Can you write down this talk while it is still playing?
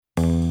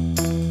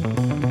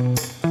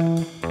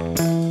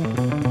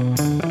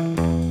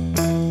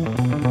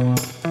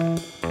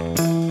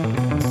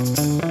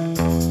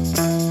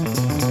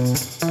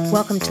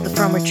welcome to the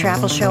Fromer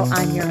Travel Show.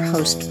 I'm your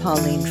host,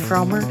 Pauline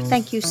Fromer.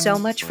 Thank you so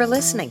much for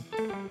listening.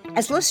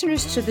 As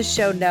listeners to the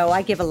show know,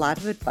 I give a lot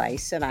of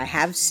advice, and I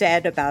have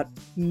said about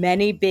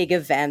many big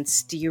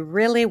events, do you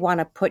really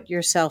want to put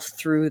yourself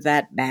through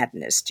that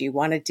madness? Do you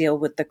want to deal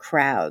with the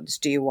crowds?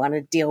 Do you want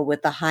to deal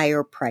with the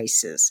higher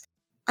prices?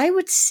 I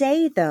would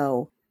say,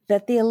 though,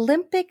 that the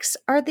Olympics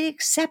are the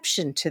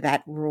exception to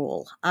that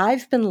rule.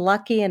 I've been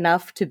lucky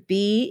enough to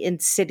be in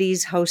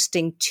cities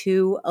hosting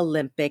 2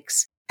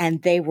 Olympics,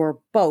 and they were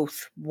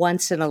both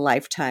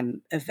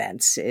once-in-a-lifetime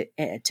events.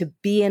 To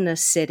be in a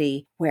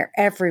city where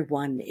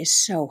everyone is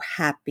so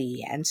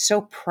happy and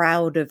so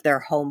proud of their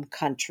home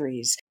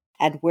countries,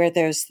 and where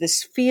there's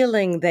this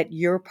feeling that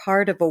you're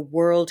part of a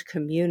world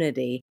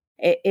community,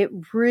 it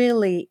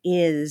really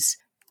is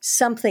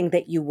something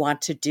that you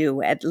want to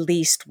do at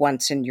least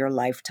once in your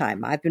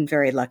lifetime. I've been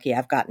very lucky.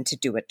 I've gotten to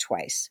do it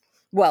twice.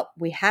 Well,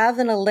 we have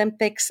an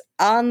Olympics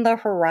on the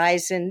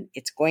horizon.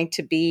 It's going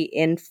to be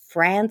in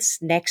France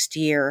next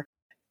year.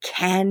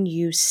 Can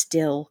you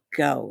still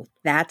go?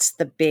 That's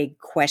the big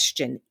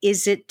question.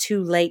 Is it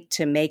too late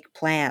to make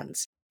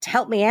plans? To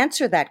help me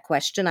answer that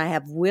question, I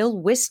have Will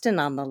Whiston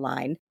on the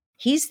line.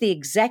 He's the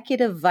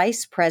Executive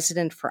Vice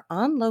President for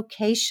On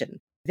Location.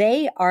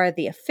 They are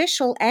the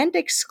official and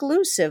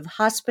exclusive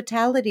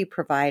hospitality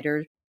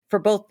provider for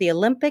both the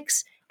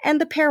Olympics and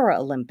the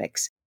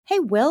Paralympics. Hey,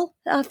 Will,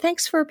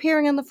 thanks for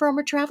appearing on the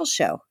Fromer Travel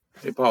Show.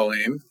 Hey,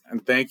 Pauline,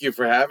 and thank you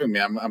for having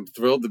me. I'm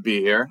thrilled to be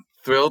here.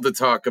 Thrilled to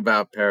talk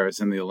about Paris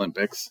and the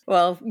Olympics.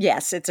 Well,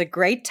 yes, it's a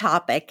great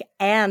topic.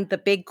 And the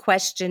big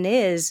question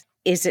is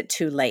it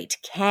too late?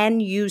 Can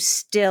you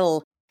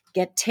still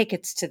get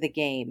tickets to the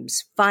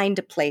games, find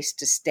a place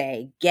to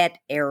stay, get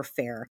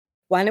airfare?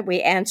 Why don't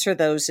we answer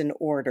those in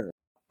order?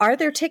 Are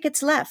there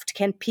tickets left?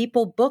 Can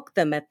people book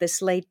them at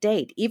this late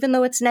date? Even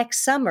though it's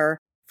next summer,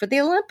 for the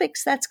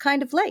Olympics, that's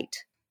kind of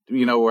late.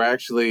 You know, we're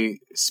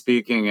actually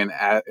speaking and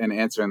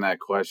answering that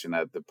question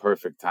at the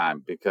perfect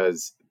time,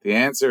 because the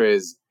answer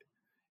is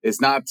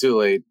it's not too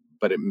late,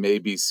 but it may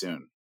be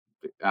soon.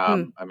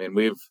 I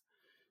mean,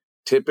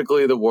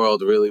 typically the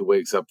world really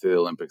wakes up to the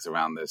Olympics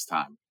around this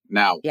time.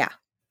 Now,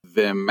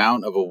 the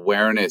amount of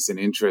awareness and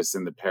interest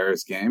in the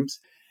Paris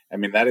Games, I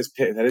mean, that has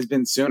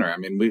been sooner. I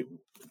mean, we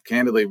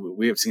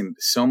have seen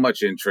so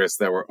much interest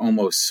that we're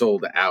almost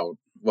sold out.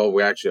 Well,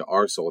 we actually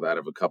are sold out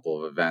of a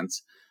couple of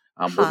events.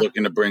 We're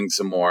looking to bring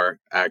some more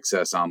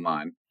access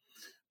online.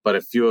 But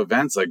a few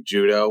events like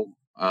judo,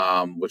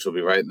 which will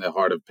be right in the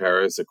heart of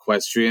Paris,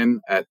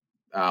 equestrian at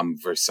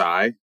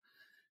Versailles,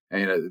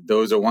 and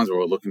those are ones where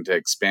we're looking to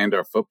expand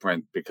our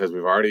footprint because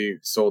we've already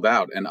sold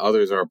out and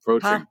others are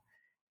approaching.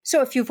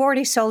 So if you've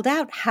already sold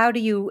out, how do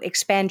you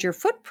expand your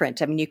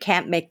footprint? I mean, you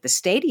can't make the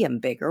stadium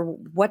bigger.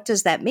 What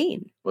does that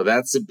mean? Well,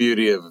 that's the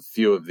beauty of a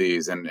few of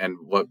these and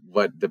what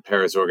the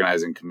Paris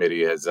Organizing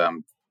Committee has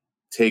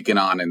taken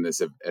on in this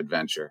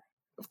adventure.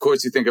 Of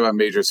course, you think about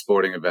major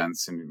sporting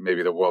events and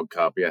maybe the World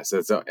Cup. Yes,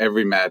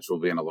 every match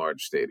will be in a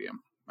large stadium.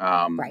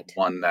 Right.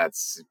 One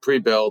that's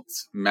pre-built,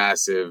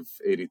 massive,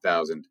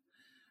 80,000.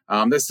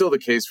 That's still the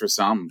case for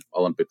some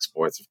Olympic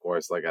sports, of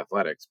course, like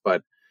athletics.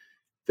 But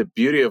the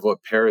beauty of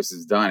what Paris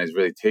has done is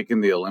really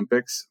taken the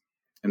Olympics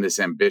and this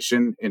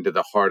ambition into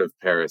the heart of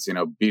Paris. You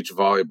know, beach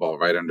volleyball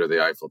right under the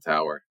Eiffel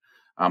Tower.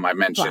 I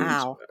mentioned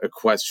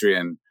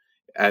equestrian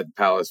at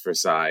Palace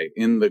Versailles,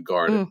 in the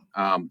garden.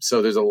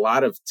 So there's a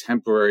lot of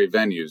temporary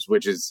venues,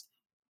 which is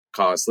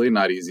costly,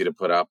 not easy to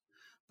put up,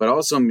 but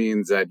also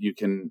means that you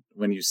can,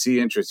 when you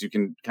see interest, you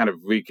can kind of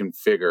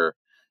reconfigure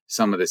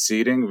some of the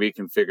seating,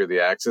 reconfigure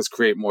the access,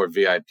 create more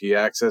VIP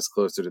access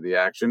closer to the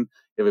action.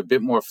 You have a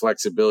bit more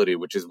flexibility,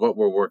 which is what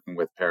we're working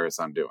with Paris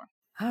on doing.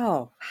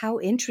 Oh, how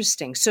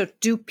interesting. So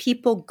do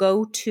people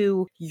go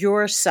to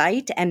your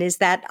site, and is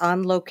that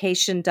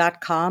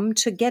onlocation.com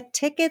to get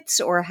tickets,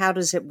 or how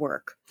does it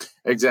work?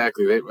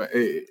 Exactly.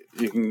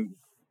 You can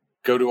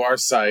go to our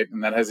site,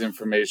 and that has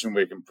information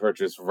where you can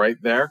purchase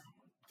right there.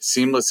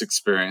 Seamless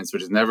experience,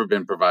 which has never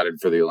been provided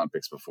for the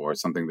Olympics before,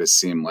 something this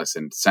seamless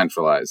and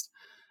centralized.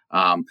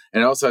 And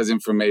it also has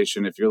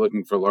information if you're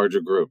looking for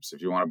larger groups,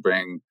 if you want to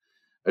bring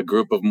a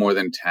group of more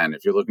than 10,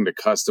 if you're looking to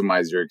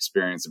customize your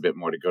experience a bit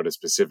more to go to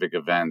specific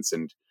events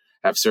and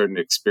have certain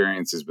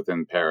experiences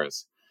within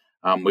Paris.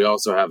 We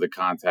also have the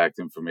contact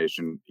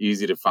information,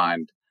 easy to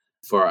find,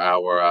 for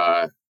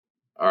our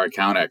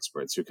account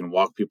experts who can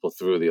walk people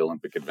through the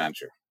Olympic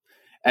adventure.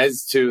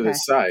 As to the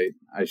site,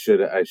 I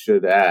should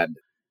add,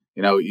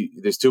 you know,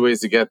 there's 2 ways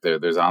to get there.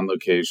 There's On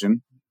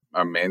Location,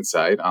 our main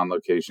site,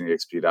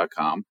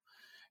 onlocationexp.com.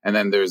 And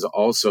then there's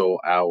also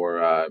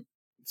our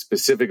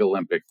specific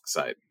Olympic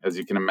site. As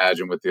you can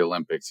imagine with the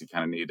Olympics, you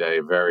kind of need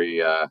a very,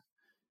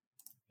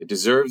 it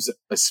deserves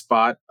a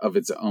spot of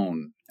its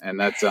own. And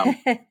that's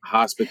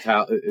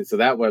hospitality. So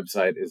that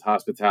website is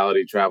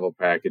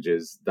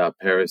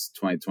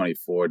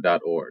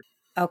hospitalitytravelpackages.paris2024.org.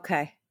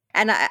 Okay.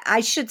 And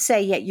I should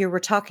say, you were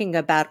talking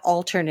about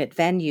alternate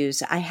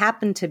venues. I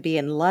happened to be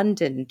in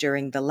London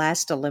during the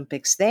last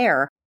Olympics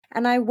there,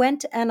 and I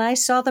went and I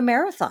saw the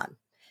marathon.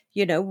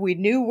 We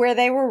knew where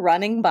they were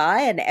running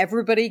by and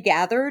everybody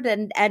gathered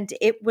and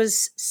it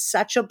was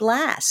such a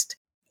blast.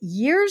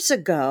 Years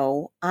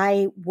ago,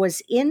 I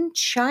was in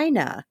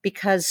China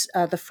because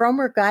the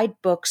Frommer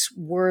Guidebooks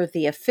were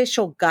the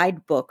official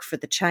guidebook for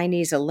the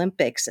Chinese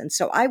Olympics. And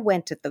so I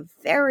went at the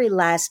very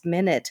last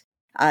minute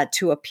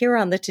to appear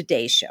on the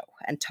Today Show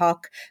and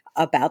talk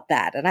about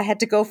that. And I had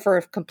to go for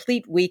a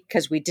complete week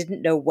because we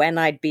didn't know when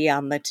I'd be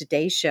on the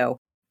Today Show.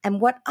 And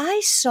what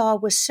I saw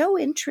was so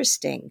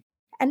interesting.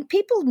 And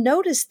people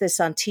notice this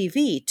on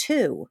TV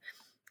too,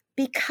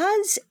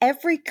 because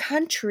every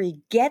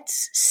country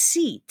gets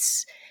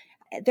seats.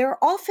 There are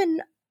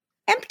often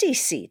empty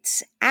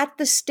seats at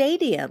the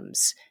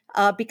stadiums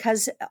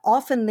because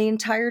often the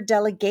entire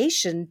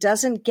delegation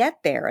doesn't get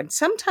there, and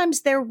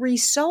sometimes they're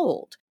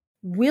resold.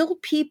 Will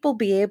people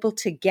be able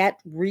to get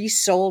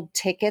resold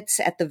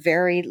tickets at the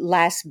very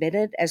last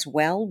minute as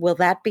well? Will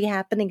that be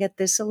happening at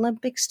this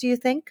Olympics, do you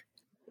think?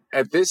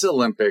 At this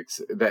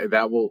Olympics,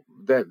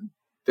 that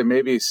there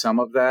may be some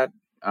of that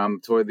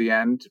toward the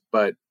end,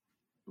 but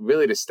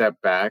really to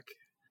step back,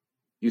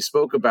 you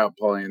spoke about,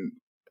 Pauline,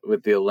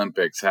 with the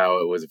Olympics, how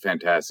it was a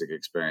fantastic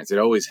experience. It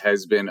always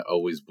has been,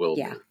 always will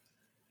be. Yeah,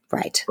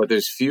 right. But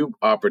there's few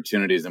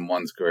opportunities in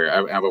one's career.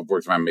 I've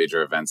worked around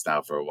major events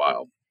now for a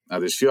while.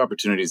 There's few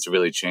opportunities to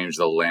really change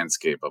the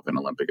landscape of an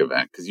Olympic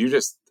event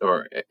because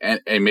or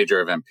a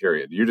major event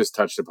period. You just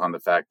touched upon the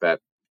fact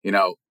that,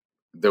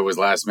 there was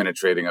last minute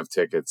trading of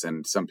tickets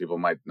and some people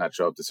might not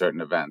show up to certain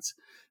events.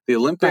 The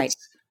Olympics, right.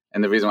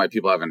 And the reason why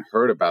people haven't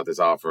heard about this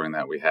offering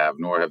that we have,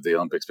 nor have the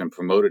Olympics been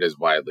promoted as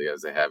widely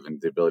as they have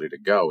and the ability to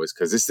go, is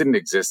because this didn't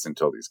exist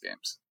until these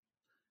games.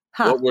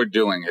 Huh. What we're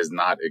doing has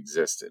not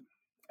existed.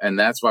 And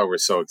that's why we're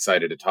so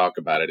excited to talk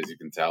about it, as you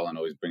can tell, and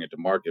always bring it to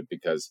market,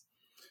 because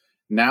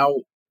now,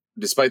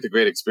 despite the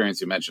great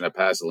experience you mentioned at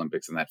past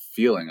Olympics and that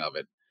feeling of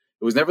it,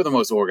 it was never the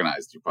most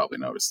organized, you probably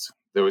noticed.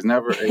 There was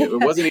never, it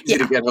wasn't easy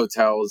to get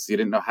hotels. You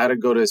didn't know how to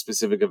go to a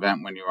specific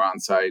event when you were on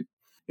site.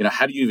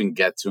 How do you even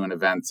get to an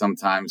event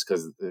sometimes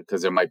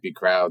because there might be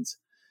crowds?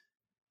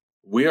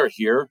 We are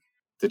here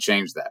to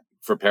change that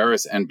for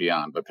Paris and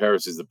beyond, but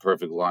Paris is the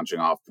perfect launching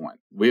off point.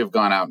 We have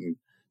gone out and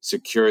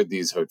secured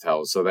these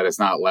hotels so that it's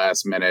not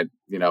last minute,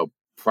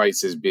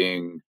 prices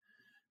being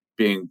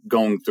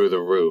going through the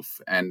roof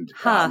and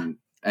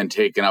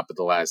taken up at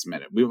the last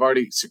minute. We've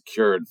already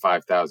secured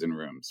 5,000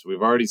 rooms.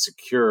 We've already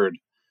secured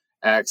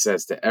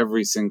access to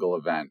every single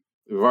event.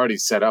 We've already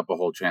set up a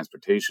whole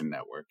transportation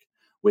network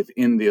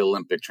within the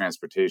Olympic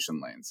transportation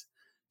lanes.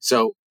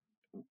 So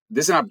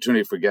this is an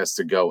opportunity for guests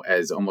to go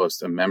as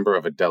almost a member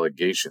of a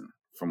delegation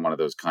from one of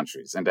those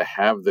countries and to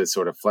have this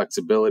sort of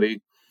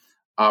flexibility,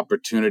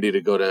 opportunity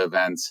to go to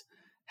events,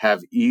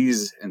 have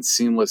ease and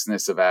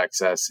seamlessness of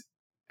access,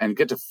 and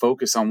get to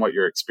focus on what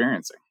you're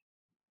experiencing.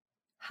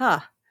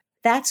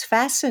 That's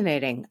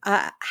fascinating.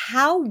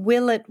 How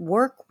will it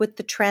work with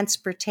the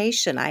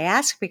transportation? I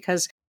ask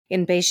because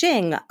in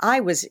Beijing,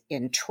 I was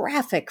in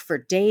traffic for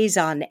days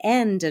on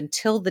end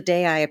until the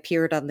day I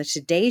appeared on the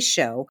Today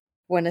Show,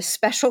 when a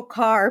special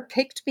car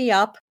picked me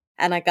up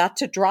and I got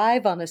to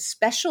drive on a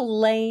special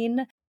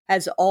lane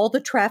as all the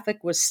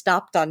traffic was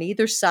stopped on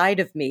either side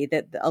of me,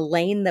 a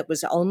lane that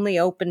was only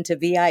open to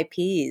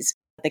VIPs,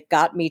 that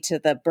got me to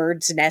the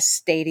Bird's Nest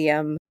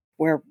Stadium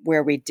where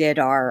we did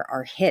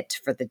our hit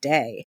for the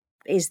day.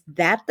 Is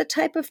that the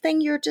type of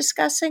thing you're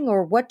discussing,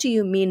 or what do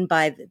you mean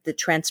by the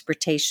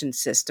transportation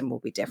system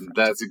will be different?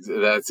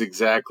 That's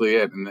exactly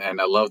it,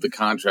 and I love the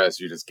contrast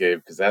you just gave,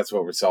 because that's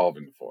what we're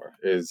solving for.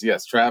 Is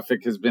yes,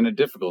 traffic has been a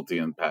difficulty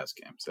in past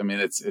games. I mean,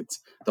 it's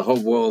the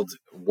whole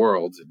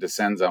world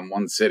descends on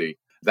one city.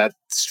 That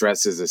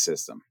stresses a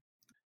system.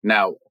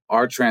 Now,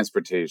 our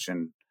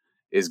transportation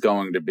is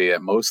going to be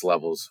at most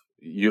levels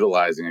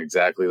utilizing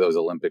exactly those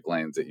Olympic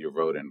lanes that you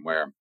wrote in,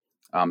 where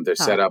they're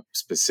set up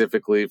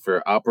specifically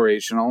for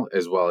operational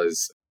as well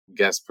as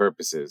guest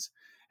purposes.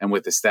 And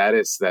with the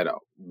status that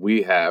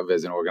we have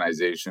as an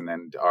organization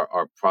and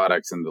our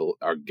products and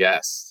our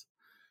guests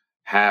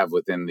have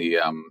within the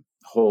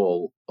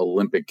whole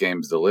Olympic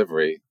Games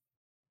delivery,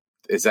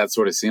 is that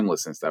sort of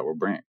seamlessness that we're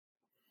bringing.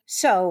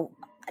 So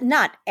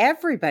not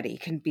everybody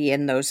can be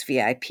in those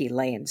VIP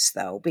lanes,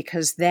 though,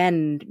 because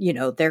then,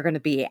 they're going to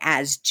be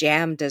as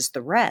jammed as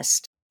the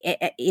rest.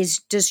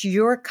 Does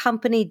your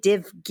company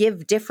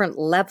give different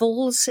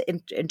levels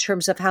in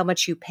terms of how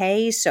much you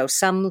pay? So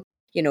some,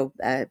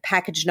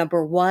 package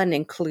number one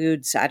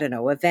includes,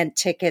 event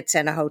tickets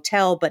and a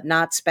hotel, but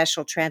not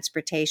special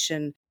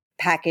transportation.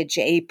 Package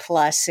A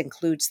plus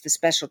includes the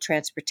special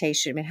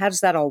transportation. I mean, how does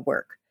that all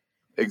work?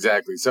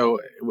 Exactly. So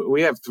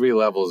we have three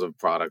levels of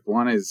product.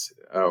 One is,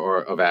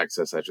 or of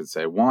access, I should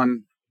say.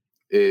 One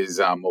is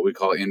what we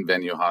call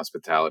in-venue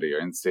hospitality or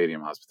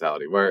in-stadium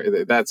hospitality,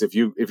 where that's if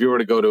you were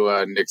to go to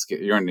a Knicks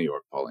game, you're in New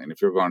York, Pauline.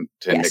 If you're going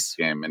to a Knicks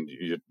game and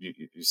you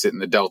sit in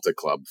the Delta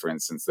Club, for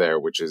instance, there,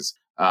 which is,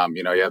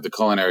 you have the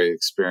culinary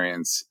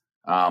experience,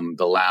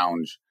 the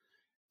lounge.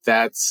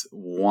 That's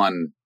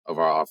one of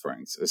our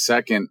offerings. A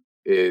second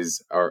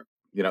is our,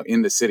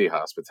 in the city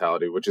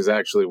hospitality, which is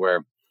actually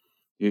where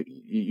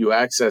you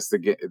access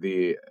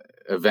the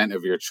event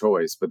of your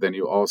choice. But then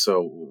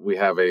we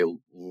have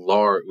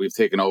we've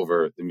taken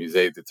over the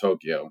Musée de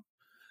Tokyo,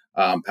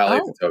 Palais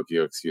de Oh,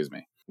 Tokyo, excuse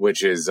me,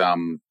 which is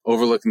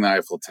overlooking the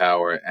Eiffel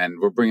Tower, and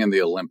we're bringing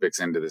the Olympics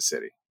into the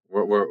city.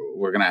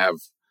 We're going to have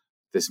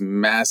this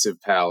massive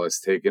palace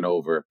taken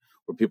over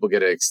where people get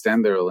to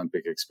extend their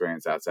Olympic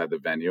experience outside the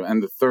venue.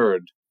 And the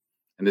third,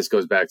 and this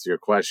goes back to your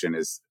question,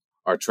 is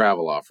our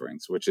travel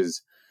offerings, which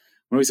is,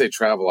 when we say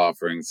travel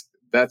offerings,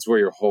 that's where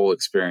your whole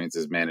experience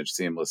is managed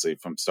seamlessly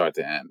from start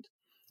to end.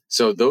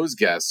 So those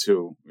guests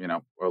who,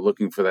 are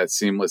looking for that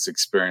seamless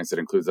experience that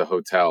includes a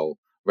hotel,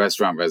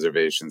 restaurant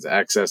reservations,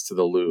 access to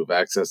the Louvre,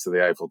 access to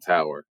the Eiffel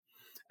Tower,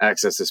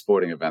 access to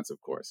sporting events,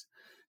 of course.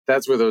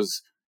 That's where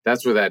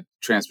that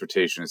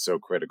transportation is so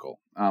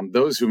critical.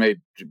 Those who may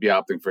be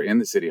opting for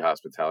in-the-city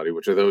hospitality,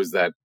 which are those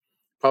that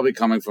probably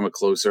coming from a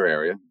closer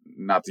area,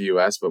 not the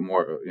U.S., but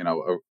more,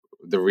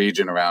 the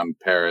region around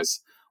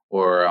Paris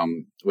or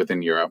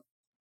within Europe.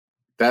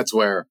 That's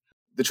where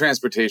the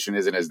transportation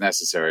isn't as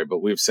necessary, but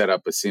we've set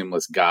up a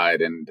seamless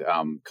guide and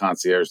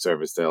concierge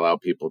service to allow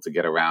people to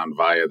get around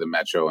via the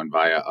metro and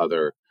via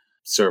other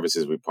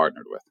services we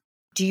partnered with.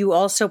 do you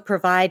also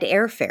provide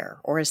airfare,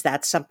 or is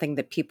that something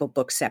that people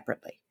book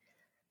separately?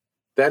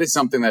 That is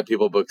something that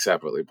people book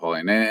separately,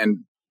 Pauline, and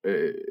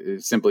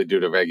simply due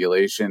to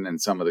regulation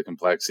and some of the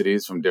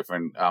complexities from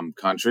different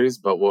countries.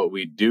 But what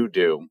we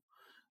do,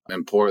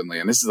 importantly,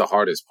 and this is the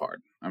hardest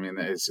part. I mean,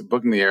 it's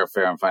booking the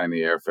airfare and finding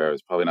the airfare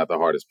is probably not the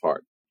hardest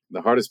part.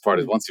 The hardest part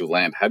is once you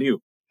land, how do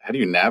you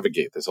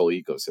navigate this whole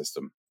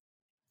ecosystem?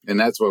 And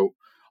that's where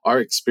our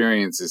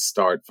experiences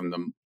start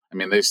from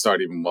they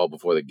start even well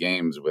before the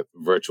games with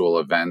virtual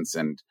events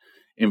and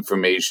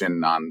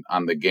information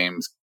on the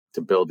games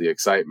to build the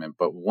excitement.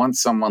 But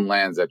once someone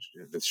lands at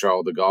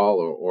Charles de Gaulle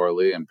or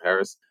Orly in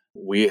Paris,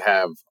 we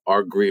have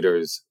our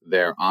greeters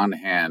there on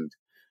hand,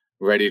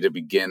 ready to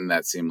begin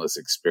that seamless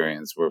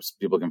experience where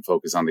people can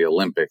focus on the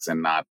Olympics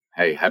and not,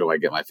 hey, how do I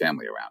get my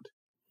family around?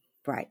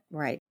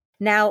 Right.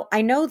 Now,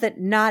 I know that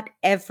not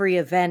every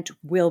event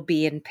will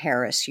be in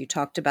Paris. You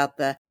talked about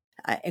the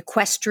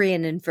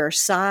equestrian in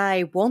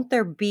Versailles. Won't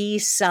there be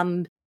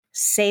some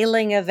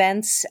sailing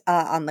events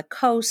on the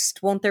coast?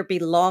 Won't there be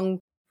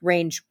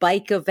long-range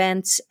bike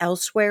events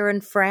elsewhere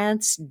in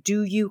France?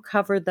 Do you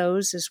cover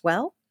those as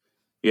well?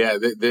 Yeah,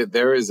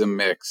 there is a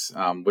mix,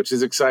 which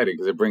is exciting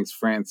because it brings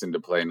France into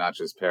play, not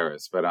just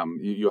Paris. But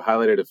you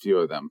highlighted a few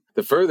of them.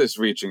 The furthest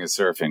reaching is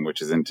surfing,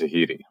 which is in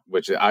Tahiti,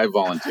 which I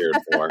volunteered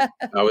for.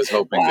 I was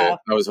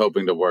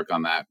hoping to work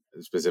on that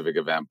specific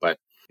event, but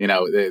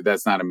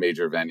that's not a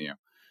major venue.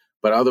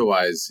 But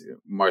otherwise,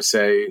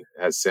 Marseille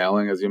has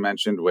sailing, as you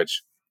mentioned,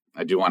 which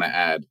I do want to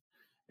add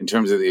in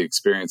terms of the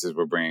experiences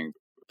we're bringing.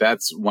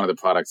 That's one of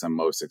the products I'm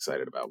most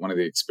excited about. One of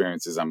the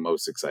experiences I'm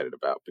most excited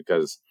about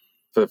because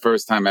for the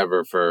first time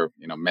ever for,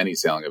 many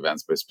sailing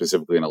events, but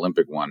specifically an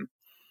Olympic one,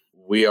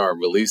 we are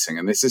releasing,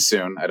 and this is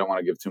soon, I don't want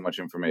to give too much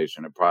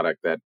information, a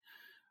product that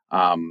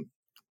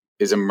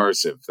is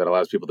immersive, that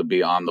allows people to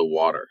be on the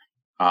water,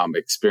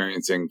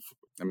 experiencing,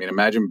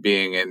 imagine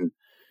being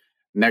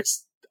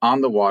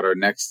on the water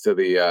next to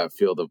the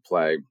field of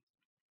play.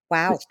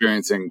 Wow.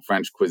 Experiencing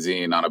French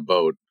cuisine on a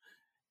boat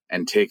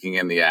and taking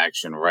in the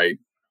action right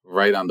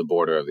on the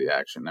border of the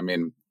action.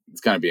 It's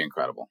going to be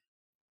incredible.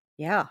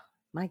 Yeah,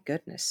 my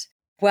goodness.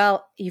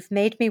 Well, you've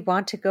made me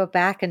want to go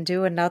back and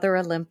do another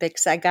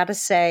Olympics. I got to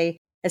say,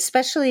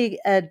 especially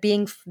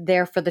being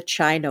there for the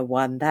China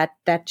one,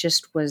 that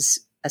just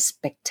was a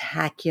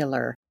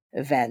spectacular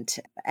event.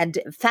 And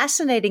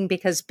fascinating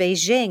because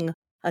Beijing,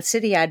 a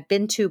city I'd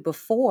been to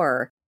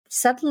before,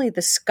 suddenly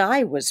the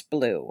sky was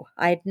blue.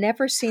 I'd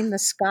never seen the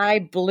sky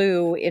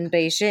blue in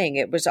Beijing.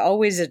 It was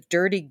always a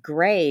dirty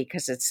gray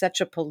because it's such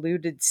a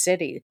polluted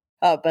city.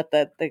 But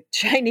the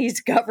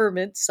Chinese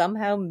government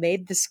somehow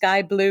made the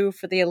sky blue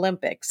for the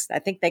Olympics. I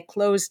think they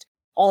closed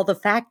all the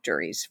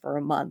factories for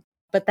a month.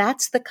 But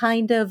that's the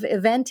kind of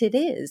event it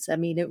is.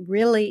 It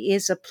really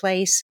is a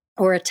place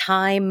or a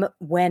time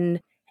when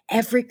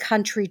every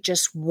country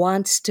just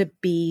wants to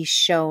be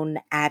shown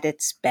at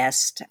its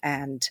best.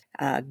 And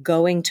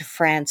going to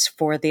France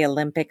for the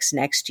Olympics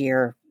next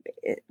year,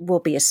 it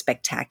will be a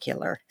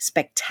spectacular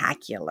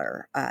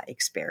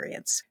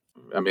experience.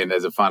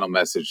 As a final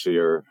message to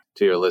your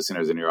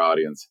listeners and your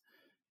audience,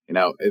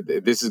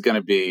 this is going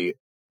to be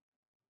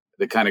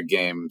the kind of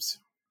games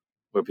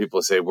where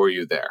people say, were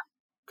you there?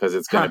 Because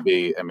it's going to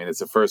be, it's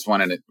the first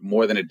one in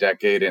more than a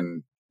decade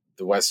in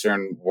the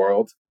Western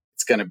world.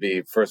 It's going to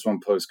be first one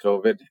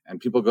post-COVID, and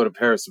people go to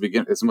Paris to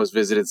begin. It's the most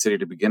visited city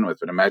to begin with,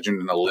 but imagine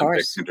an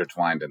Olympics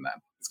intertwined in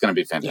that. It's going to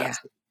be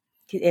fantastic.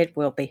 Yeah, it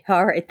will be.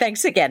 All right.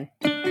 Thanks again.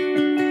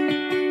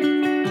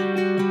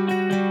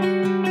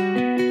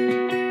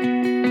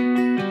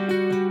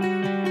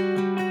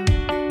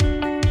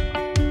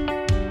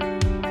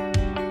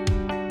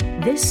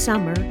 This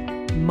summer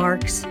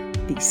marks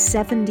the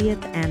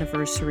 70th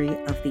anniversary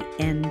of the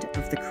end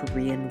of the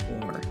Korean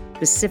War.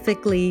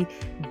 Specifically,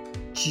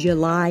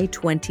 July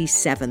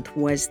 27th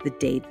was the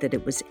date that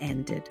it was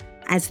ended.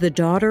 As the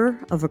daughter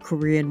of a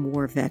Korean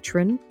War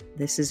veteran,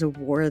 this is a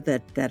war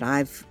that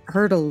I've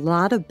heard a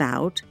lot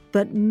about,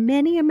 but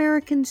many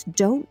Americans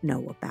don't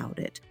know about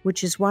it,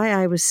 which is why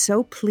I was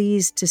so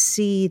pleased to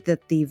see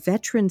that the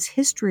Veterans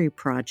History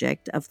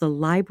Project of the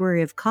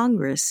Library of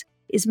Congress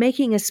is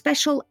making a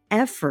special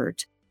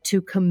effort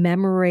to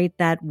commemorate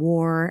that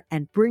war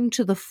and bring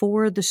to the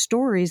fore the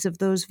stories of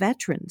those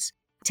veterans.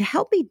 To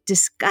help me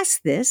discuss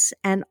this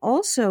and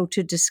also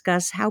to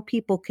discuss how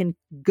people can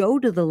go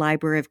to the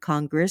Library of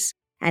Congress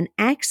and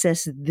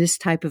access this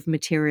type of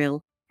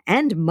material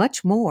and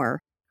much more,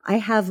 I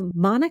have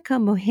Monica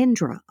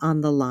Mohindra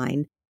on the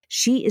line.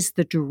 She is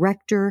the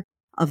director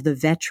of the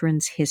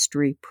Veterans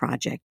History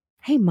Project.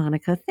 Hey,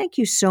 Monica, thank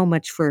you so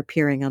much for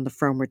appearing on the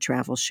Frommer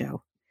Travel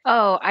Show.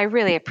 Oh, I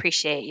really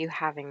appreciate you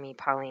having me,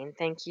 Pauline.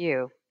 Thank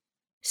you.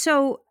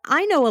 So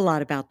I know a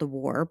lot about the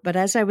war, but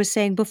as I was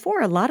saying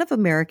before, a lot of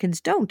Americans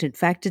don't. In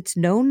fact, it's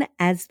known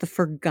as the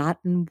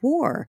Forgotten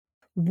War.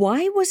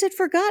 Why was it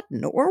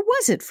forgotten, or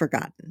was it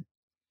forgotten?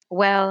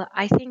 Well,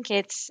 I think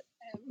it's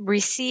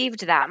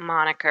received that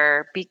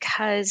moniker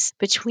because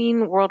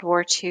between World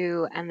War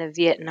II and the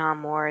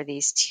Vietnam War,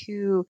 these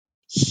two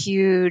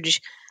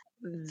huge,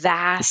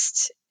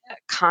 vast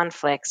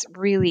conflicts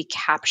really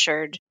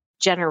captured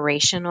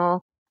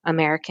generational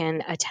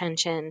American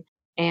attention.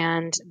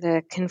 And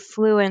the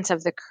confluence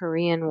of the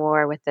Korean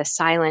War with the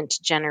silent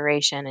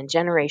generation and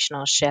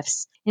generational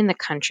shifts in the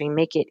country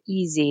make it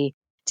easy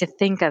to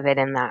think of it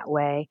in that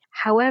way.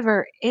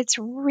 However, it's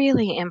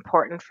really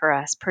important for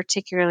us,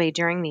 particularly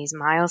during these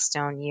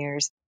milestone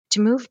years, to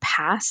move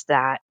past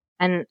that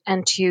and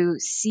to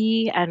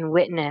see and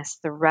witness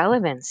the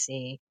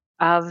relevancy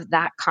of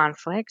that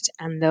conflict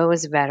and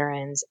those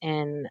veterans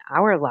in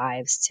our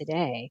lives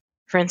today.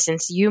 For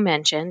instance, you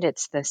mentioned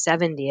it's the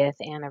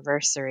 70th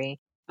anniversary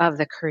of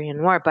the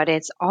Korean War, but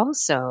it's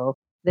also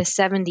the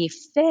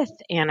 75th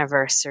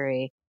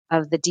anniversary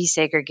of the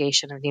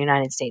desegregation of the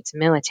United States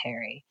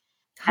military.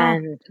 Huh.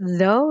 And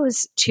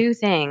those two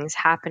things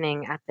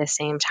happening at the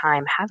same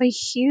time have a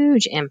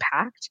huge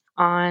impact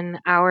on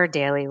our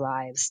daily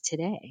lives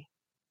today.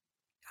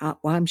 Well,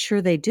 I'm sure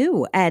they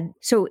do. And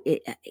so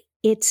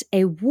it's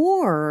a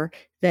war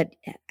that,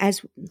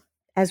 as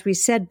we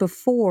said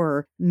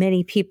before,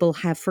 many people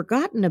have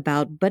forgotten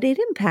about, but it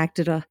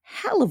impacted a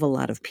hell of a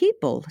lot of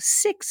people.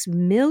 6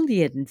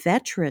 million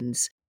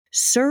veterans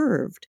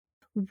served.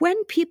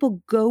 When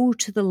people go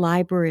to the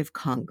Library of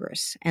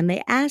Congress and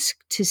they ask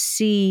to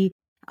see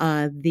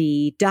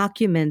the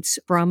documents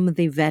from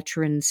the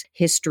Veterans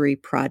History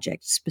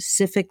Project,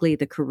 specifically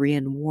the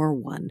Korean War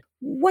one,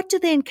 what do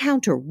they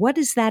encounter? What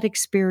is that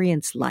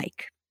experience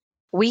like?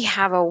 We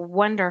have a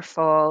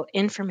wonderful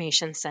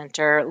information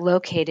center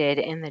located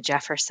in the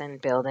Jefferson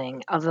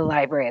building of the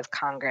Library of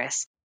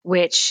Congress,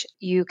 which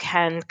you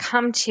can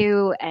come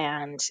to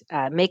and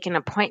make an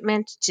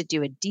appointment to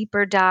do a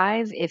deeper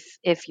dive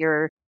if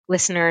your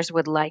listeners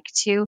would like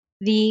to.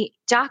 The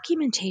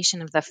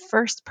documentation of the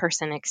first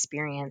person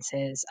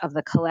experiences of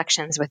the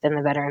collections within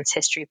the Veterans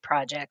History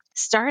Project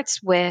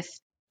starts with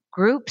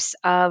groups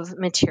of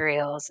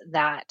materials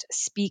that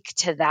speak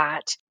to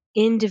that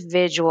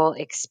individual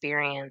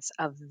experience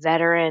of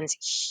veterans'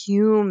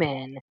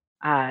 human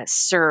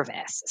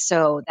service.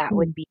 So that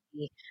would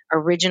be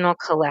original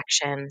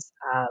collections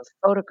of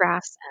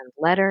photographs and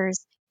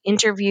letters,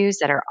 interviews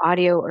that are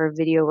audio or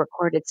video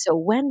recorded. So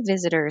when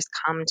visitors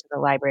come to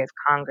the Library of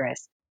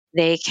Congress,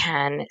 they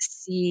can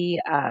see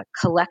a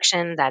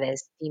collection that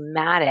is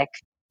thematic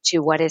to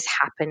what is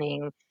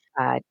happening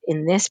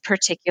in this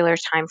particular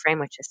time frame,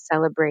 which is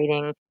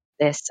celebrating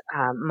this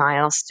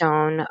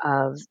milestone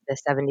of the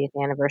 70th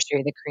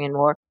anniversary of the Korean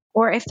War.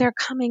 Or if they're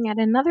coming at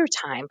another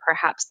time,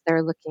 perhaps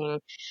they're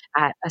looking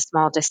at a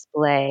small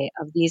display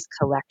of these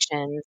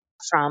collections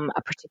from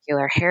a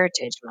particular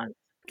heritage month.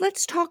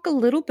 Let's talk a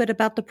little bit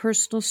about the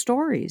personal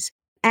stories.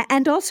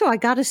 And also, I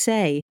got to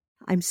say,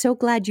 I'm so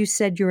glad you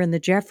said you're in the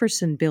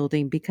Jefferson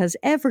building because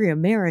every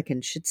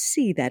American should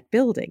see that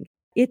building.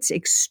 It's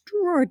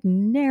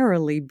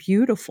extraordinarily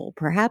beautiful,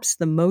 perhaps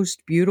the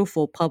most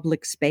beautiful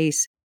public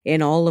space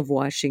in all of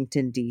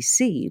Washington,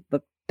 D.C.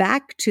 But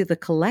back to the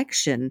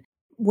collection,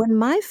 when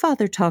my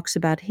father talks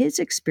about his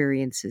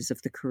experiences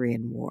of the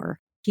Korean War,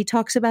 he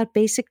talks about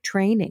basic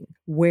training,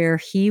 where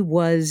he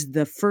was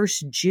the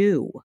first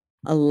Jew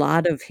a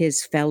lot of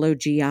his fellow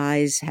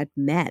GIs had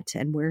met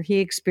and where he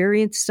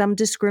experienced some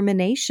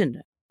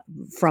discrimination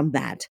from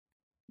that.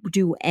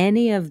 Do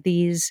any of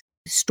these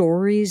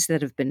stories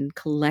that have been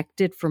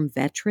collected from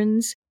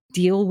veterans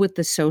deal with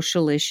the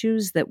social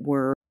issues that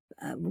were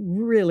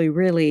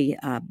really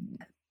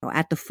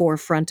at the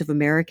forefront of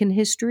American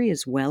history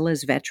as well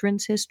as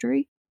veterans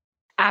history?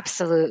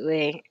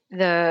 Absolutely.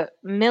 The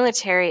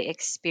military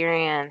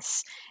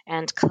experience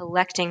and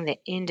collecting the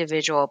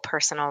individual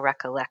personal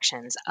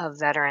recollections of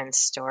veterans'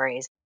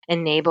 stories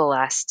enable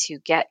us to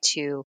get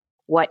to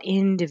what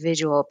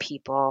individual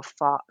people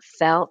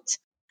felt,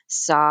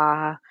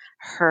 saw,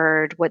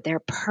 heard, what their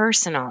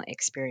personal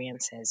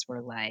experiences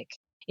were like.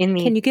 In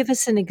the Can you give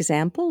us an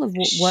example of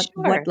what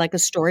Sure. like a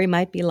story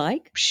might be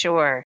like?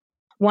 Sure.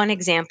 One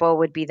example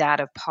would be that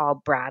of Paul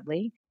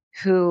Bradley,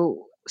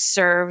 who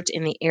served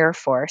in the Air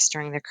Force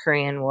during the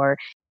Korean War.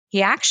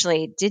 He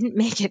actually didn't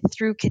make it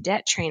through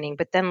cadet training,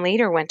 but then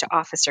later went to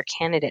officer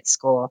candidate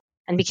school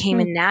and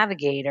became a Hmm.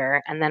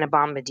 navigator and then a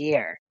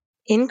bombardier.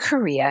 In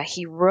Korea,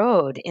 he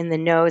rode in the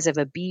nose of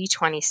a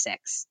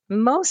B-26,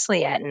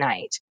 mostly at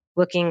night,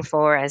 looking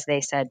for, as they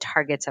said,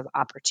 targets of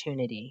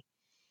opportunity.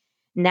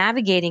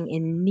 Navigating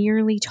in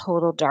nearly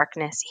total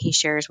darkness, he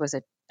shares, was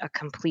a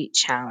complete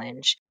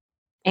challenge.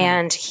 Wow.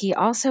 And he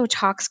also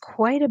talks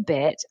quite a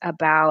bit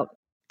about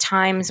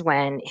times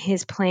when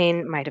his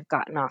plane might have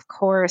gotten off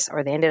course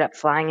or they ended up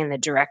flying in the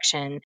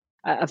direction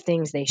of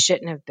things they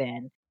shouldn't have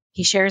been.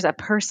 He shares a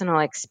personal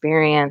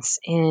experience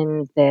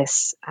in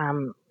this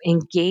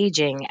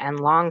engaging and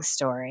long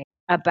story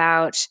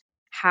about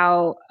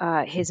how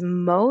his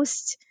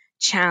most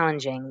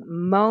challenging,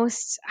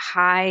 most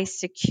high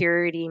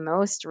security,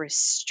 most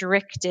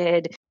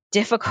restricted,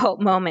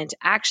 difficult moment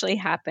actually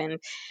happened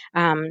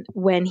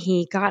when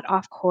he got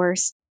off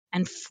course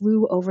and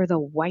flew over the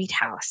White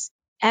House.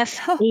 F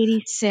Oh,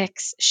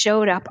 86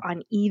 showed up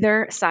on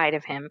either side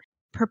of him, oh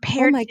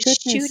prepared my to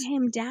shoot goodness.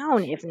 him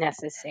down if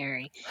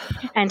necessary.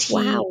 And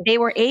Wow. they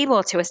were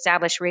able to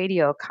establish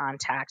radio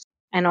contact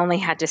and only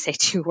had to say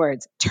two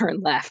words,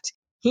 turn left.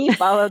 He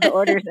followed the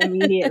orders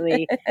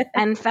immediately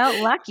and felt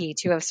lucky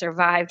to have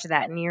survived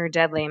that near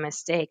deadly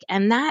mistake.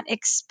 And that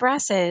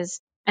expresses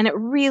a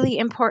really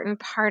important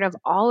part of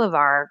all of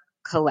our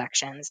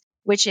collections,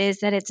 which is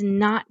that it's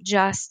not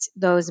just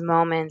those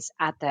moments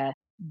at the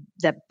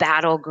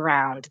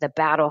battleground, the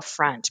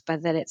battlefront,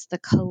 but that it's the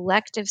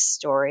collective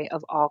story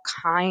of all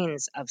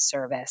kinds of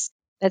service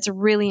that's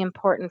really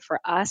important for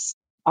us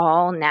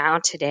all now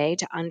today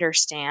to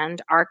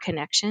understand our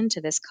connection to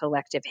this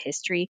collective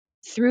history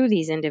through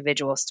these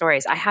individual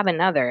stories. I have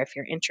another if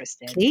you're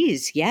interested.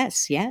 Please,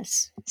 yes,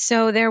 yes.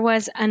 So there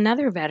was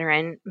another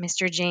veteran,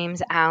 Mr.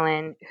 James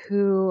Allen,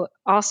 who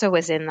also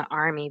was in the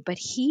Army, but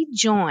he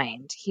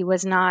joined. He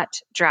was not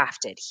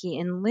drafted. He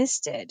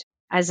enlisted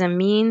as a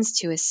means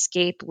to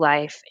escape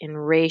life in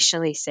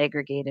racially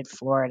segregated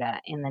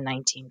Florida in the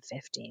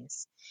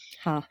 1950s.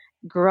 Huh.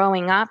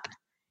 Growing up,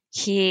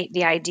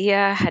 the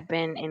idea had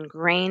been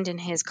ingrained in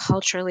his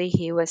culturally.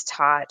 He was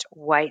taught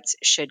whites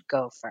should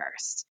go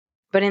first.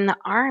 But in the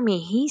Army,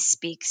 he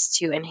speaks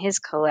to, in his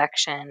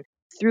collection,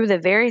 through the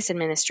various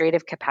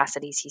administrative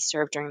capacities he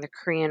served during the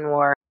Korean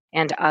War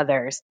and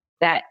others,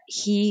 that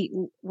he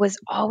was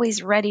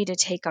always ready to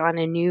take on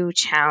a new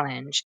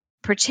challenge,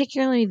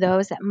 particularly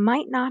those that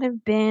might not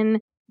have been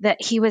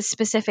that he was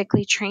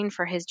specifically trained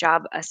for his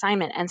job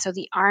assignment. And so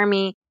the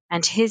Army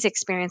and his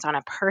experience on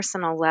a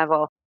personal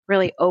level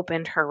really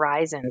opened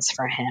horizons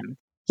for him.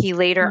 He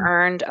later Hmm.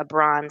 earned a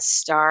Bronze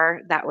Star.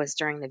 That was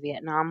during the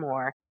Vietnam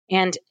War.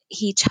 And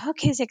he took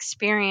his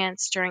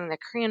experience during the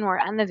Korean War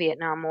and the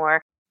Vietnam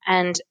War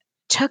and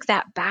took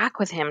that back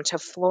with him to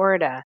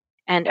Florida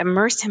and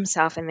immersed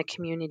himself in the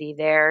community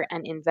there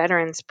and in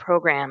veterans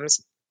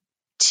programs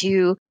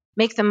to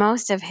make the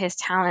most of his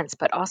talents,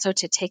 but also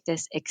to take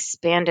this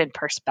expanded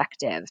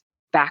perspective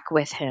back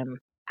with him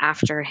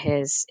after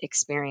his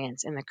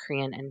experience in the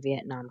Korean and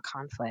Vietnam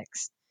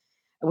conflicts.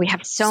 We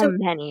have so So,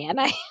 many, and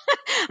I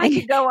I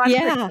could go on for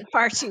yeah.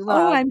 far too Oh,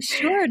 long. I'm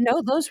sure.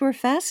 No, those were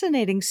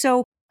fascinating.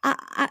 So,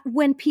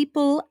 when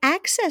people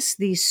access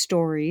these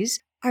stories,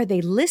 are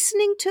they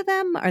listening to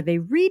them? Are they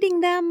reading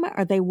them?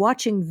 Are they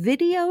watching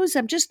videos?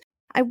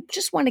 I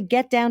just want to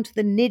get down to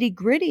the nitty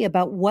gritty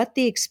about what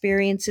the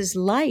experience is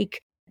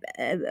like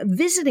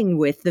visiting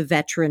with the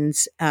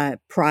Veterans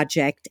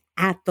Project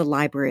at the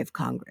Library of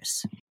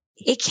Congress.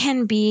 It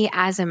can be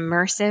as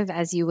immersive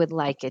as you would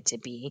like it to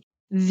be.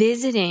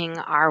 Visiting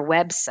our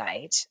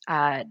website,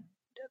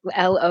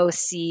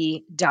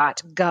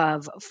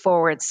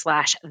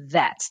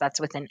 loc.gov/vets. That's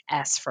with an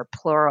S for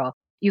plural.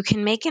 You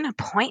can make an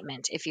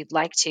appointment if you'd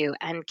like to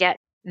and get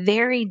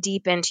very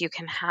deep into. You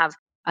can have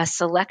a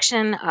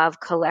selection of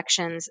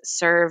collections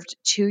served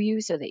to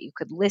you so that you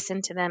could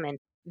listen to them and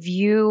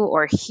view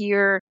or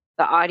hear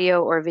the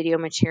audio or video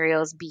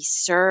materials, be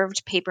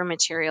served paper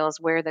materials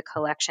where the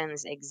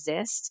collections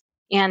exist.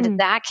 And Hmm.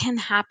 that can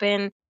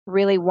happen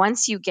really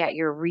once you get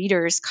your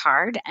reader's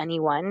card.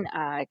 Anyone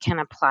can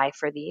apply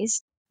for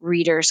these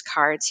readers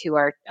cards who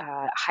are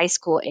high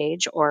school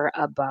age or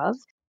above.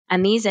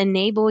 And these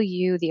enable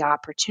you the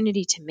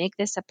opportunity to make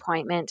this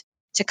appointment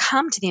to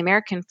come to the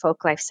American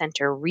Folklife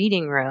Center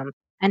reading room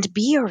and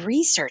be a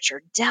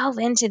researcher, delve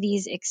into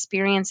these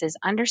experiences,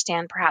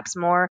 understand perhaps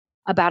more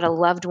about a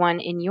loved one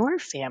in your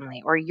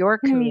family or your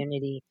Hmm.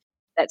 community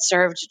that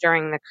served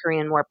during the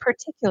Korean War,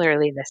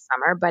 particularly this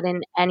summer, but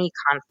in any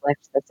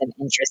conflict that's of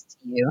interest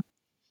to you.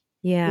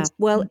 Yeah.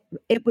 Well,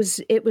 it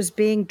was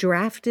being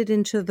drafted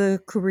into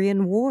the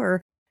Korean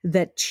War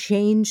that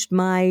changed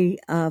my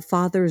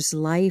father's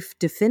life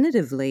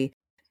definitively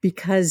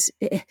because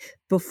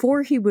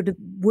before he would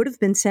have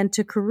been sent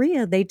to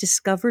Korea, they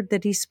discovered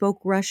that he spoke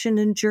Russian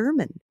and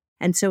German.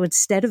 And so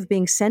instead of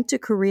being sent to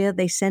Korea,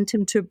 they sent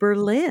him to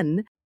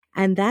Berlin,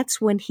 and that's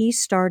when he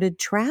started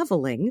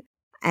traveling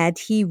And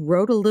he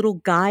wrote a little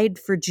guide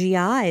for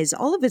GIs.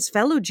 All of his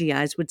fellow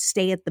GIs would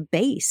stay at the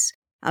base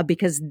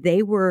because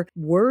they were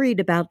worried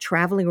about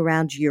traveling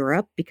around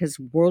Europe because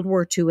World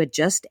War II had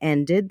just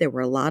ended. There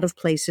were a lot of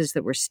places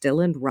that were still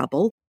in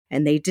rubble,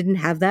 and they didn't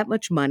have that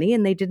much money,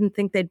 and they didn't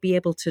think they'd be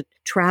able to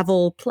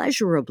travel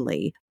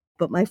pleasurably.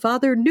 But my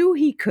father knew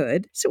he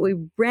could, so he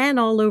ran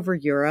all over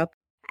Europe,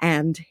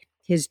 and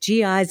his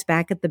GIs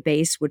back at the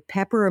base would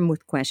pepper him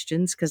with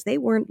questions because they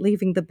weren't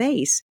leaving the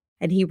base.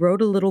 And he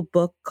wrote a little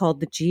book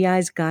called The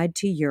GI's Guide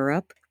to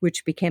Europe,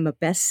 which became a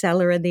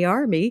bestseller in the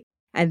Army.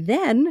 And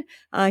then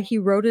he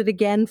wrote it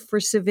again for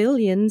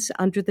civilians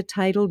under the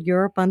title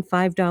Europe on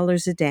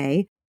 $5 a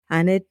Day.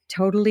 And it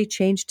totally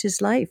changed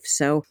his life.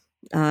 So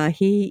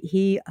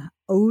he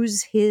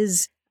owes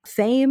his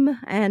fame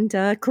and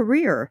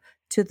career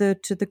to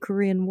the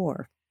Korean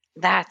War.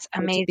 That's To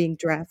amazing. being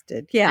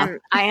drafted. Yeah. And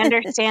I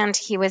understand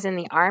he was in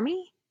the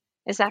Army.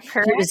 Is that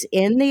correct? He was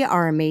in the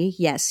Army.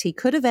 Yes, he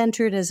could have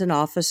entered as an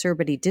officer,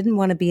 but he didn't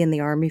want to be in the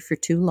Army for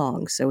too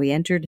long. So he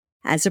entered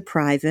as a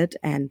private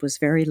and was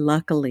very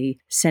luckily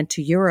sent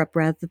to Europe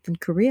rather than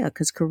Korea,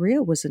 because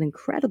Korea was an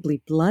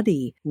incredibly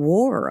bloody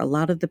war. A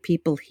lot of the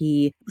people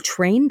he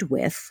trained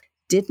with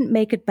didn't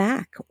make it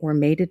back or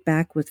made it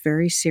back with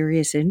very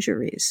serious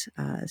injuries.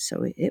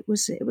 So it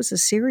was a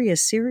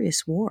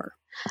serious war.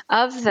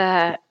 Of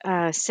the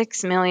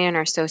 6 million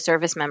or so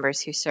service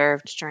members who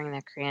served during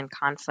the Korean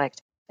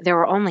conflict, there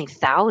were only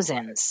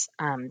thousands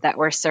that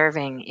were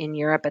serving in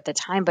Europe at the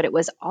time, but it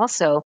was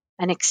also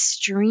an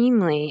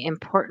extremely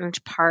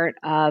important part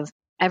of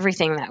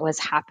everything that was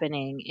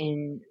happening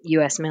in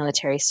U.S.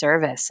 military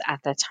service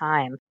at the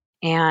time.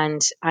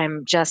 And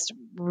I'm just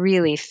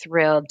really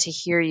thrilled to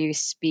hear you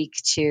speak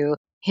to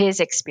his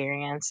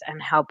experience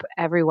and help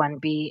everyone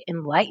be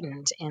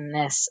enlightened in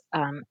this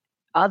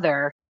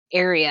other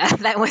area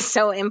that was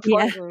so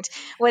important. Yeah.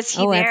 Was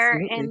he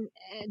there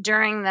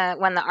during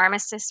when the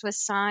armistice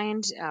was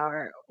signed,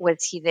 or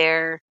was he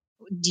there?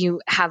 Do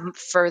you have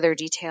further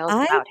details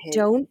about his?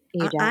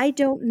 I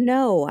don't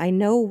know. I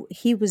know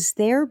he was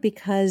there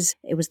because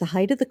it was the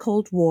height of the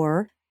Cold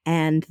War,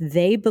 and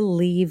they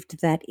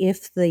believed that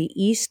if the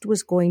East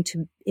was going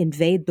to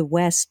invade the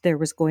West, there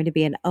was going to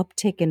be an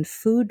uptick in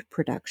food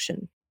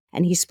production.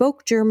 And he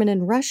spoke German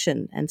and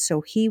Russian, and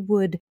so he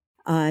would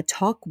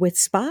talk with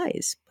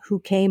spies who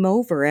came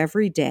over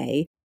every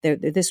day.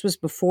 This was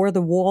before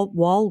the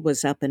wall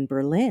was up in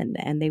Berlin,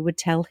 and they would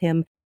tell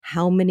him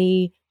how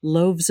many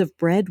loaves of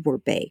bread were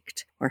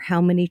baked or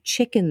how many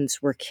chickens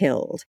were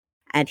killed.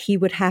 And he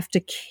would have to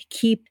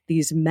keep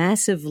these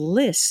massive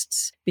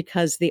lists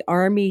because the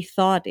army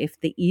thought if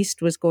the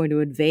East was going to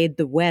invade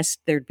the West,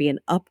 there'd be an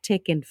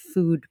uptick in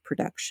food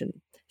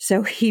production.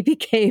 So he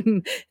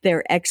became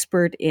their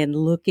expert in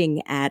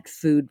looking at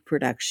food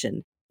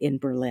production in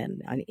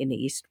Berlin, in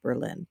East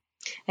Berlin.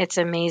 It's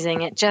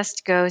amazing. It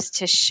just goes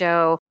to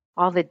show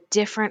all the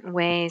different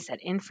ways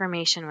that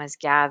information was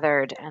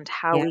gathered and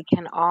how we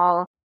can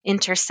all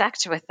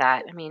intersect with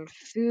that. I mean,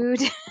 food,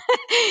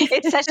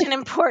 it's such an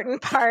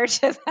important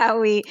part of how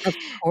we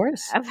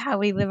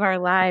live our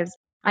lives.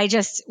 I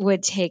just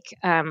would take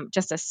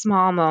just a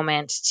small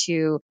moment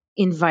to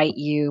invite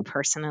you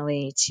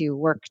personally to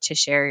work to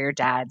share your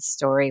dad's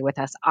story with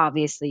us.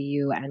 Obviously,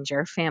 you and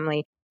your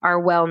family are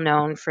well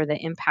known for the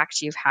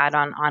impact you've had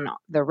on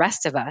the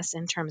rest of us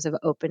in terms of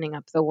opening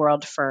up the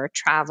world for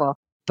travel.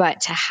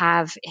 But to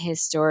have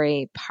his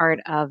story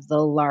part of the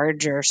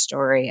larger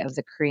story of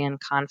the Korean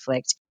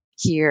conflict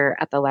here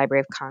at the Library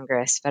of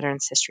Congress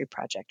Veterans History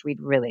Project,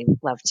 we'd really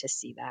love to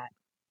see that.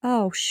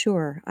 Oh,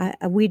 sure.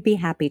 We'd be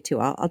happy to.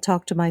 I'll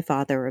talk to my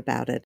father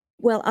about it.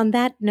 Well, on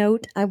that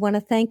note, I want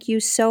to thank you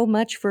so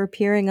much for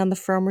appearing on the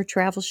Frommer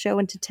Travel Show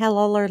and to tell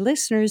all our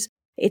listeners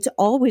it's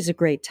always a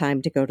great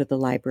time to go to the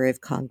Library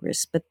of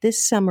Congress. But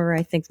this summer,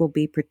 I think, will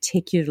be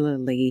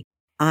particularly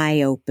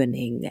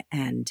eye-opening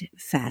and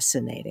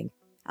fascinating.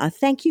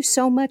 Thank you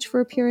so much for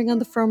appearing on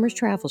the Frommer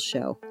Travel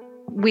Show.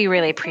 We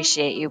really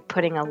appreciate you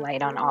putting a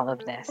light on all of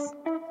this.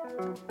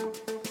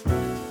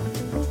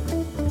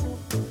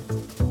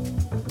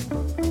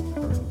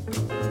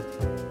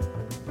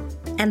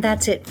 And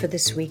that's it for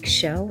this week's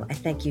show. I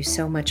thank you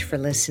so much for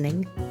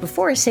listening.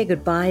 Before I say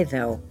goodbye,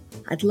 though,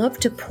 I'd love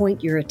to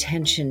point your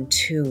attention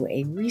to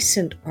a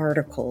recent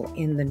article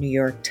in the New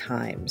York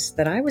Times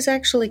that I was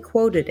actually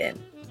quoted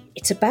in.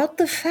 It's about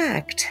the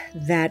fact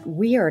that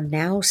we are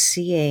now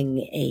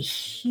seeing a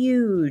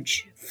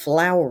huge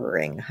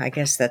flowering, I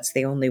guess that's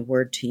the only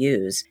word to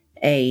use,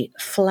 a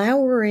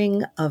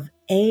flowering of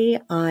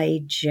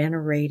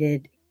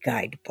AI-generated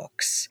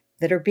guidebooks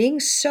that are being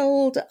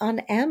sold on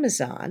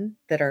Amazon,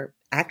 that are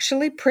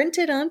actually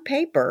printed on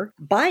paper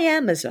by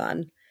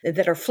Amazon,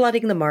 that are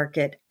flooding the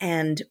market.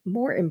 And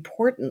more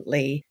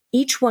importantly,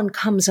 each one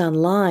comes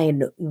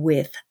online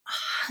with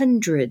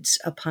hundreds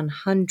upon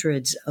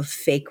hundreds of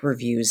fake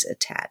reviews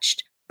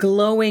attached,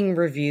 glowing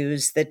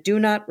reviews that do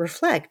not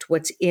reflect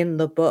what's in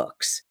the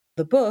books.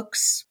 The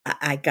books,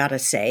 I gotta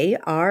say,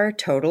 are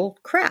total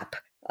crap.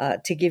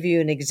 To give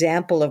you an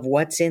example of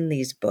what's in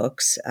these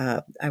books,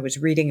 I was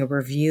reading a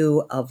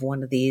review of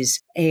one of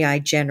these AI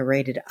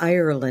generated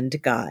Ireland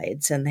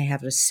guides, and they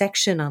have a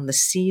section on the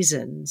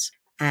seasons.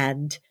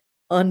 And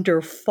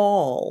under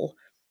fall,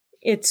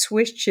 it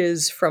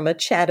switches from a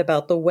chat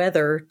about the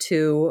weather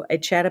to a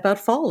chat about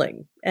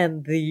falling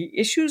and the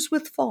issues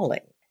with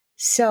falling.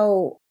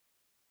 So,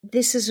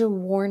 this is a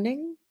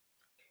warning.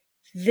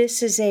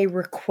 This is a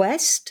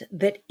request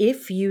that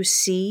if you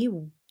see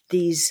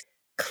these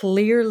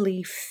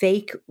clearly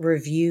fake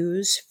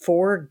reviews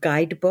for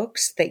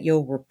guidebooks, that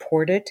you'll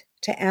report it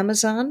to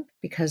Amazon,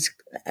 because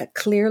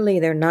clearly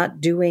they're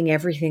not doing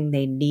everything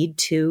they need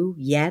to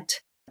yet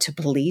to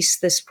police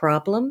this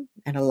problem.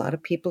 And a lot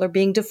of people are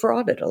being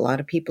defrauded. A lot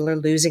of people are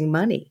losing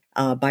money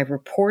by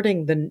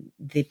reporting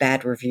the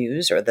bad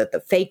reviews, or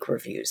the fake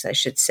reviews, I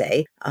should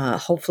say.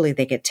 Hopefully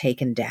they get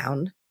taken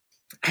down.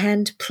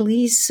 And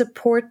please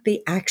support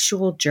the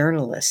actual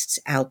journalists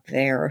out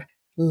there,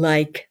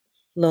 like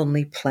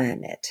Lonely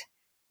Planet,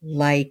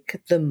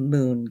 like the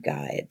Moon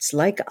Guides,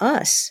 like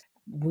us.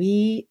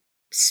 We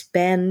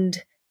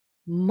spend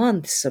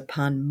months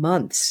upon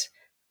months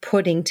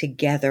putting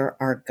together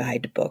our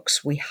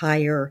guidebooks. We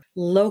hire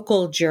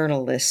local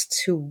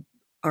journalists who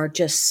are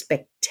just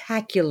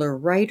spectacular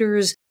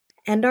writers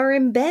and are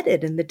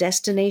embedded in the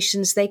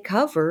destinations they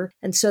cover.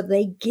 And so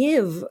they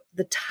give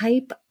the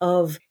type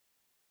of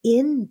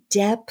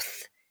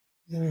in-depth,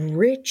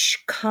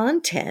 rich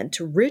content,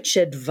 rich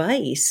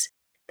advice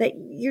that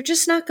you're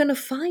just not going to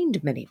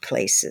find many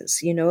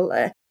places.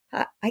 I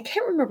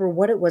can't remember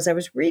what it was. I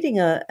was reading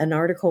an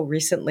article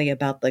recently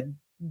about the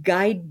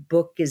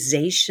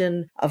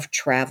guidebookization of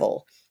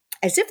travel,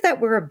 as if that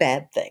were a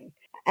bad thing.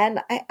 And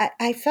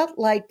I felt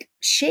like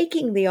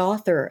shaking the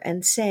author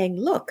and saying,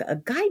 look, a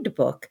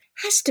guidebook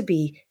has to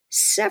be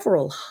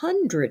several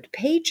hundred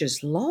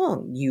pages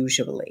long,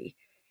 usually.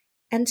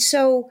 And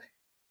so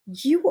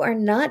you are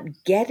not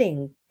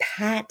getting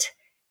pat,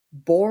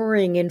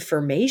 boring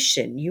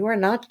information. You are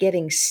not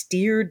getting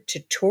steered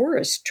to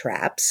tourist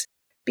traps,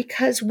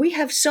 because we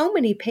have so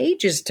many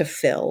pages to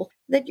fill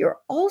that you're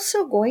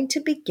also going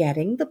to be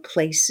getting the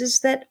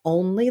places that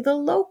only the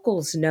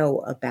locals know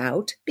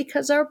about,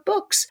 because our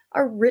books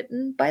are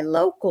written by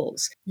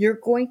locals. You're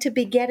going to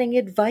be getting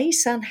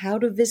advice on how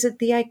to visit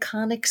the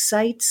iconic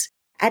sites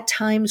at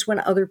times when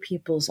other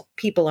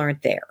people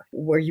aren't there,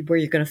 where you're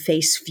going to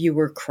face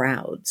fewer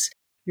crowds.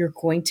 You're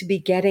going to be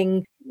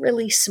getting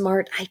really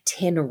smart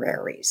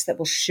itineraries that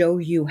will show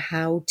you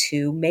how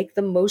to make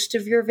the most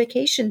of your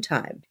vacation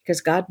time,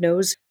 because God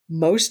knows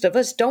most of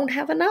us don't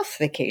have enough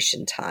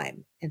vacation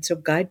time. And so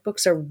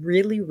guidebooks are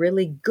really,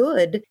 really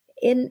good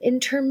in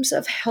terms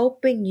of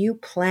helping you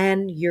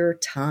plan your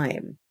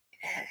time.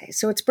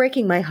 So it's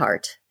breaking my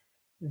heart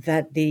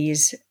that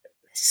these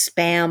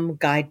spam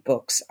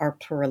guidebooks are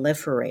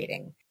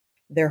proliferating.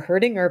 They're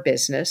hurting our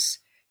business.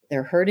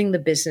 They're hurting the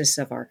business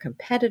of our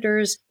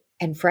competitors.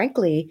 And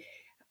frankly,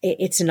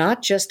 it's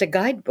not just a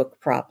guidebook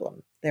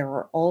problem. There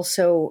are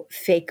also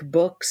fake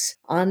books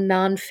on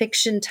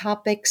nonfiction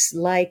topics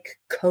like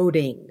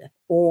coding,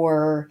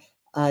 or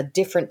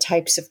different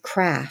types of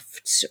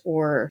crafts,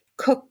 or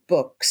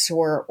cookbooks,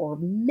 or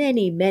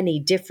many,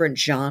 many different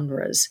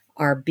genres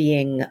are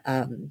being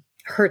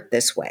hurt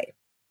this way.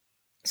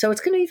 So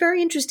it's going to be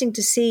very interesting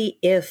to see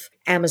if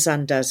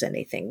Amazon does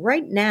anything.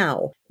 Right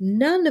now,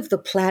 none of the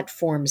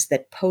platforms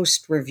that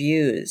post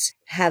reviews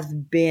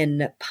have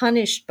been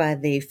punished by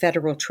the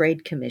Federal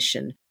Trade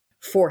Commission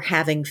for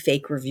having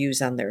fake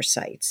reviews on their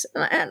sites.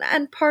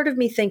 And part of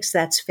me thinks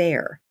that's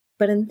fair.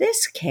 But in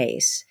this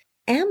case,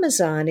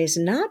 Amazon is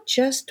not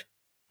just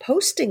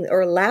posting or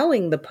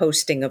allowing the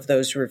posting of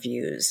those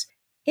reviews.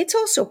 It's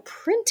also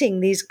printing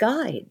these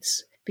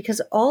guides,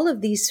 because all of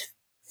these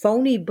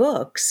phony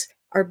books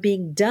are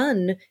being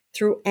done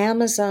through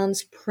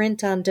Amazon's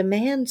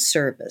print-on-demand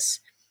service.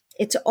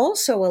 It's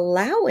also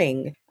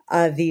allowing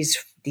these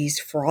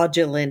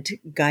fraudulent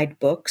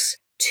guidebooks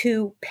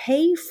to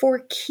pay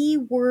for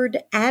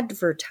keyword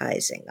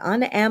advertising.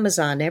 On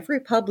Amazon, every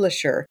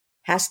publisher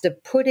has to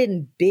put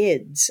in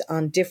bids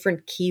on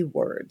different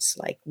keywords.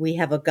 Like, we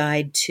have a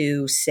guide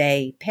to,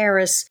 say,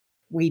 Paris.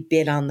 We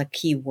bid on the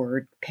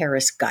keyword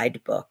Paris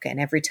guidebook. And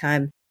every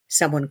time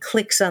someone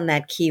clicks on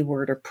that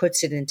keyword or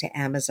puts it into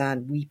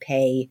Amazon, we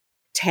pay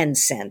 10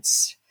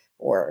 cents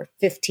or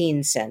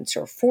 15 cents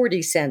or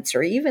 40 cents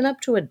or even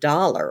up to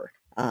 $1.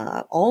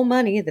 All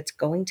money that's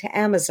going to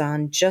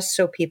Amazon just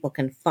so people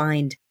can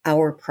find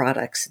our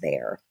products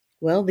there.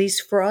 Well,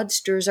 these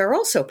fraudsters are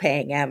also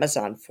paying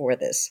Amazon for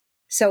this.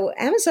 So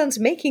Amazon's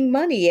making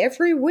money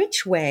every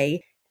which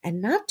way and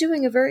not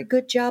doing a very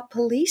good job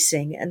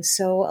policing. And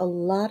so a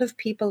lot of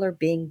people are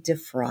being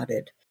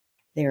defrauded.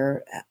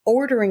 They're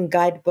ordering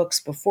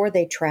guidebooks before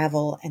they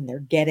travel, and they're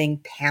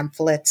getting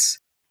pamphlets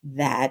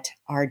that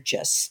are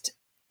just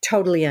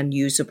totally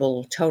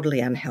unusable, totally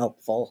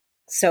unhelpful.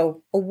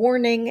 So a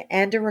warning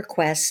and a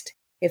request: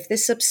 if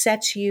this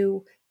upsets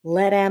you,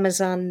 let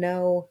Amazon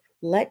know.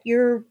 Let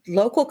your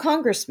local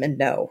congressman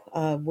know.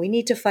 We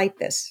need to fight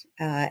this.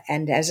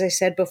 And as I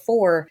said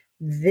before,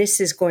 this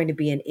is going to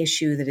be an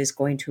issue that is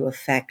going to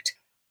affect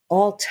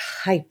all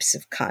types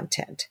of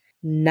content,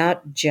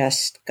 not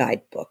just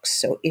guidebooks.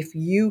 So if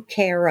you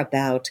care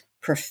about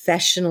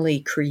professionally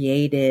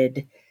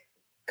created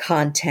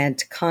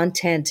content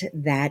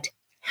that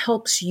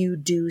helps you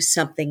do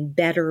something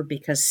better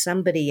because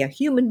somebody, a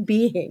human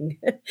being,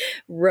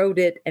 wrote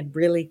it and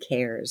really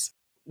cares,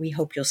 we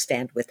hope you'll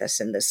stand with us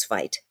in this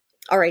fight.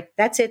 All right,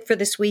 that's it for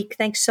this week.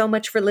 Thanks so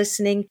much for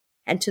listening.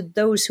 And to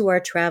those who are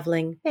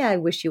traveling, may I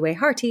wish you a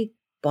hearty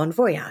bon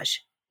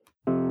voyage.